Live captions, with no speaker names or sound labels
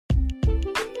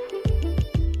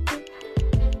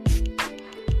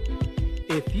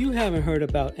If you haven't heard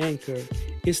about Anchor,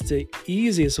 it's the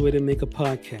easiest way to make a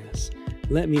podcast.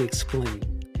 Let me explain.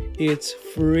 It's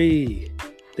free.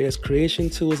 There's creation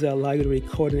tools that allow you to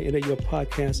record and edit your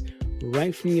podcast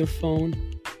right from your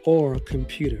phone or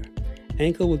computer.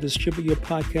 Anchor will distribute your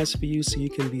podcast for you so you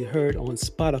can be heard on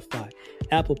Spotify,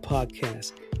 Apple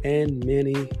Podcasts, and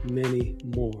many, many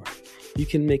more. You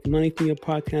can make money from your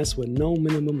podcast with no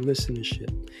minimum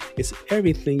listenership. It's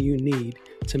everything you need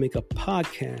to make a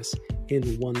podcast in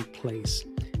one place.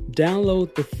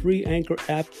 Download the free Anchor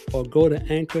app or go to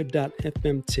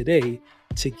anchor.fm today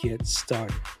to get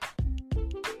started.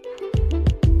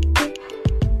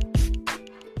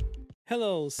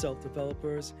 Hello,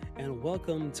 self-developers, and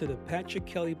welcome to the Patrick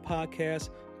Kelly Podcast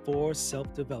for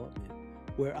Self-Development,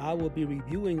 where I will be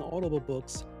reviewing audible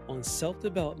books on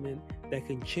self-development that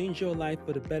can change your life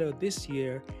for the better this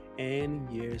year and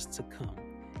years to come.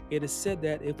 It is said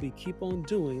that if we keep on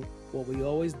doing what we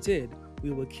always did,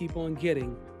 we will keep on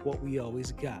getting what we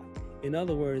always got. In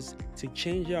other words, to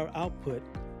change our output,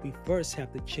 we first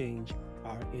have to change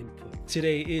our input.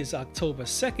 Today is October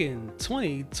 2nd,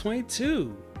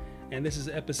 2022, and this is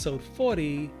episode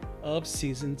 40 of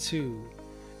season 2.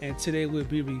 And today we'll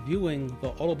be reviewing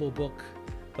the audible book,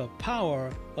 The Power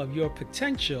of Your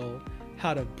Potential,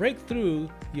 How to Break Through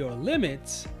Your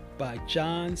Limits by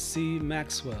John C.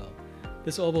 Maxwell.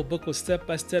 This audible book will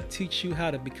step-by-step teach you how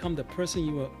to become the person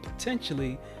you are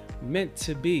potentially meant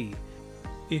to be.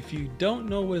 If you don't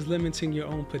know what is limiting your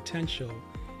own potential,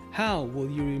 how will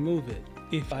you remove it?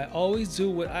 If I always do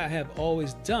what I have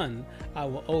always done, I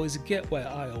will always get what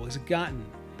I always gotten.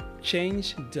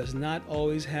 Change does not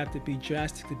always have to be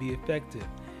drastic to be effective.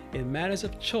 In matters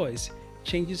of choice,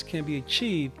 changes can be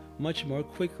achieved much more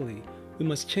quickly. We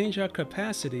must change our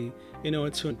capacity in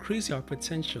order to increase our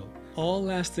potential. All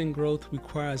lasting growth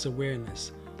requires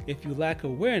awareness. If you lack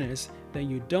awareness, then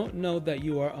you don't know that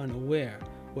you are unaware.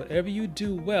 Whatever you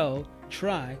do well,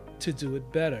 try to do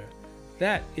it better.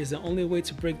 That is the only way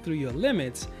to break through your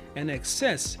limits and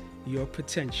access your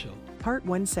potential. Part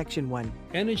 1, Section 1.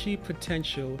 Energy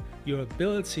potential, your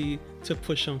ability to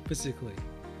push on physically.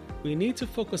 We need to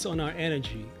focus on our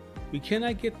energy. We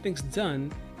cannot get things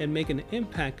done and make an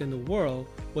impact in the world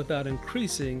without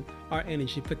increasing our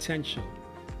energy potential.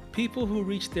 People who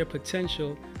reach their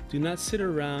potential do not sit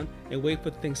around and wait for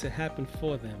things to happen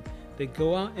for them. They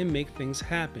go out and make things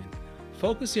happen.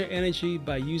 Focus your energy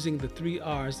by using the 3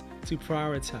 R's to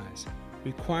prioritize.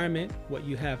 Requirement, what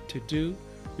you have to do.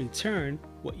 Return,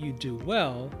 what you do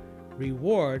well.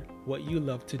 Reward, what you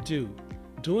love to do.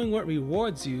 Doing what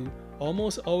rewards you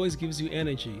almost always gives you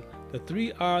energy. The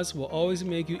 3 R's will always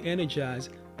make you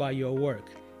energized by your work.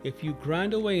 If you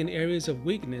grind away in areas of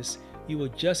weakness, you will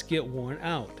just get worn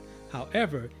out.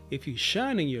 However, if you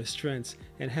shine in your strengths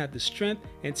and have the strength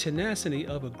and tenacity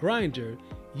of a grinder,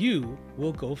 you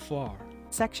will go far.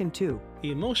 Section 2.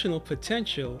 Emotional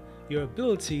potential, your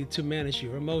ability to manage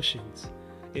your emotions.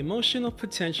 Emotional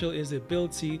potential is the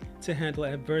ability to handle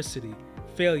adversity,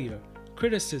 failure,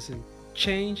 criticism,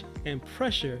 change, and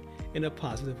pressure in a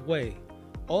positive way.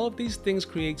 All of these things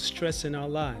create stress in our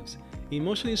lives.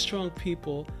 Emotionally strong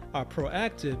people are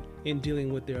proactive in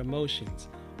dealing with their emotions.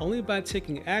 Only by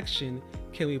taking action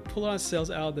can we pull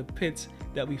ourselves out of the pits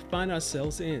that we find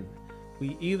ourselves in.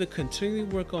 We either continually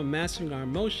work on mastering our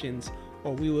emotions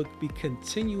or we will be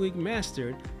continually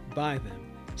mastered by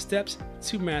them. Steps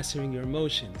to mastering your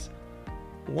emotions.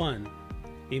 1.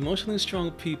 Emotionally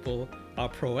strong people are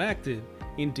proactive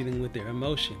in dealing with their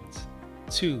emotions.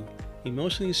 2.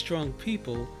 Emotionally strong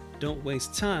people don't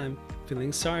waste time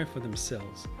feeling sorry for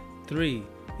themselves. 3.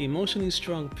 Emotionally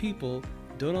strong people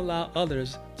don't allow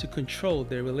others to control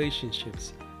their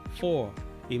relationships. 4.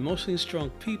 Emotionally strong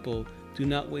people do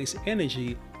not waste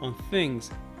energy on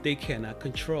things they cannot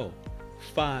control.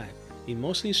 5.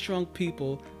 Emotionally strong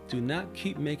people do not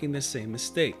keep making the same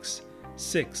mistakes.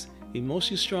 6.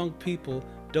 Emotionally strong people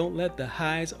don't let the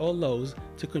highs or lows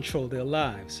to control their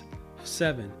lives.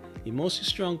 7. Emotionally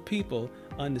strong people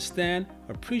understand,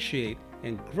 appreciate,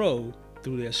 and grow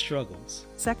through their struggles.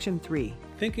 Section 3.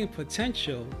 Thinking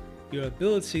potential, your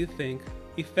ability to think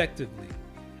effectively.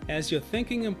 As your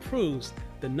thinking improves,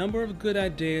 the number of good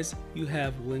ideas you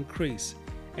have will increase.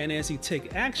 And as you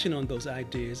take action on those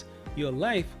ideas, your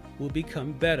life will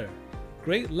become better.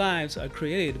 Great lives are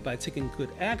created by taking good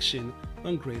action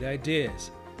on great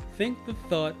ideas. Think the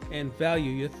thought and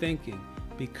value your thinking.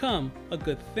 Become a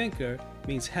good thinker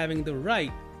means having the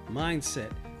right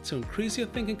mindset. To increase your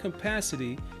thinking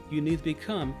capacity, you need to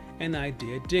become an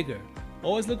idea digger.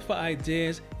 Always look for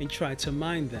ideas and try to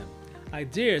mine them.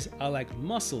 Ideas are like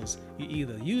muscles. You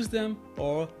either use them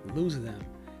or lose them.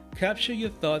 Capture your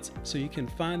thoughts so you can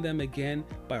find them again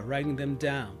by writing them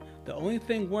down. The only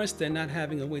thing worse than not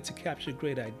having a way to capture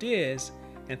great ideas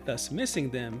and thus missing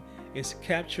them is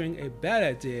capturing a bad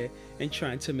idea and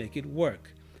trying to make it work.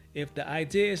 If the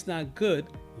idea is not good,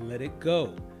 let it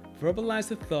go. Verbalize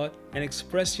the thought and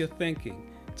express your thinking.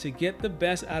 To get the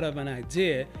best out of an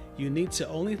idea, you need to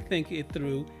only think it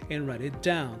through and write it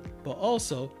down, but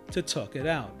also to talk it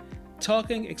out.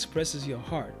 Talking expresses your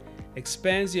heart,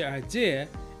 expands your idea,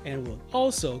 and will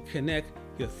also connect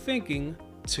your thinking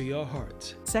to your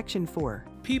heart. Section 4.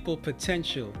 People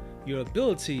potential, your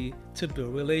ability to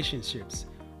build relationships.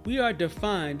 We are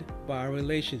defined by our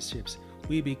relationships.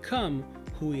 We become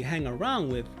who we hang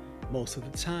around with most of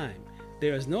the time.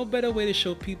 There is no better way to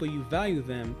show people you value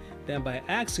them than by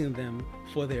asking them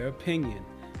for their opinion.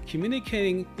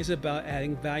 Communicating is about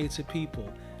adding value to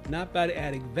people, not about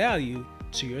adding value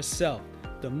to yourself.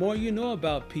 The more you know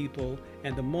about people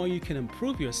and the more you can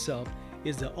improve yourself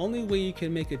is the only way you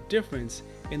can make a difference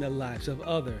in the lives of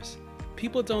others.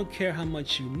 People don't care how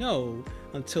much you know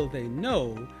until they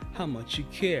know how much you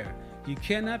care. You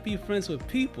cannot be friends with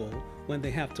people when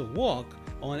they have to walk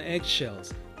on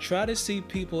eggshells. Try to see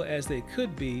people as they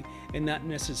could be and not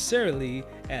necessarily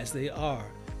as they are.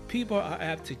 People are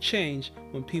apt to change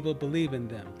when people believe in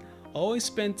them. Always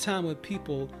spend time with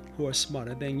people who are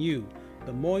smarter than you.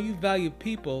 The more you value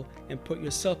people and put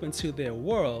yourself into their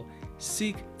world,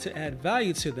 seek to add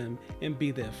value to them and be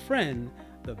their friend,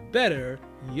 the better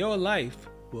your life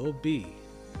will be.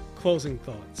 Closing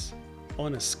thoughts.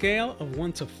 On a scale of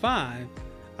 1 to 5,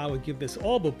 I would give this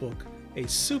audible book a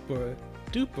super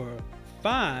duper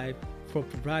 5 for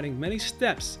providing many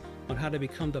steps on how to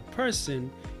become the person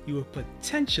you were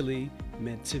potentially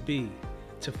meant to be.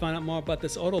 To find out more about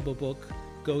this audible book,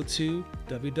 go to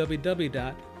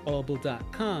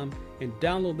www.audible.com and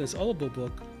download this audible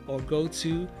book, or go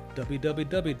to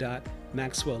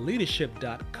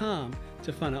www.maxwellleadership.com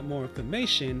to find out more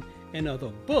information and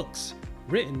other books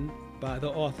written by the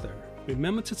author.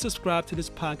 Remember to subscribe to this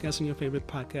podcast on your favorite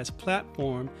podcast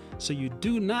platform so you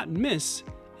do not miss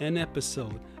an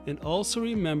episode. And also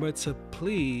remember to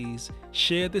please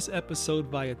share this episode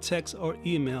via text or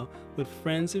email with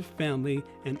friends and family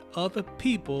and other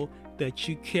people that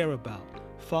you care about.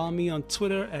 Follow me on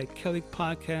Twitter at Kelly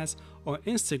Podcast or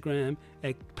Instagram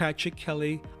at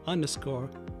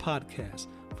PatrickKelly_podcast.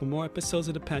 For more episodes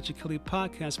of the Patrick Kelly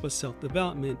Podcast for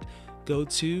self-development, go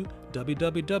to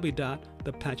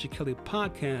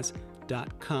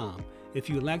www.thepatrickkellypodcast.com. If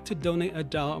you'd like to donate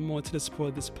 $1 or more to the support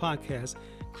of this podcast,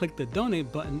 click the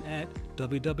donate button at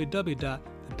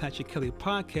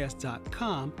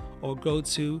www.thepatrickkellypodcast.com or go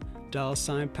to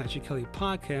 $Patrick Kelly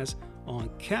Podcast on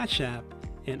Cash App,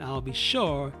 and I'll be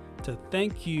sure to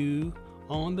thank you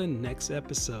on the next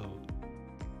episode.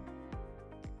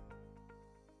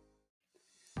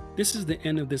 This is the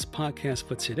end of this podcast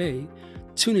for today.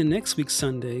 Tune in next week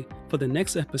Sunday for the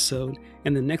next episode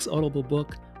and the next audible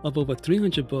book of over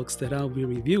 300 books that I'll be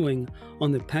reviewing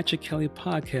on the Patrick Kelly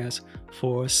Podcast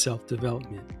for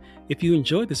self-development. If you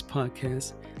enjoyed this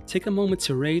podcast, take a moment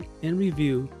to rate and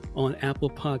review on Apple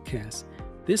Podcasts.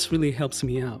 This really helps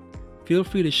me out. Feel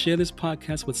free to share this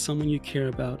podcast with someone you care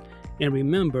about. And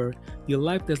remember, your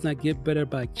life does not get better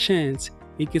by chance,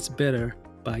 it gets better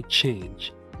by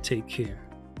change. Take care.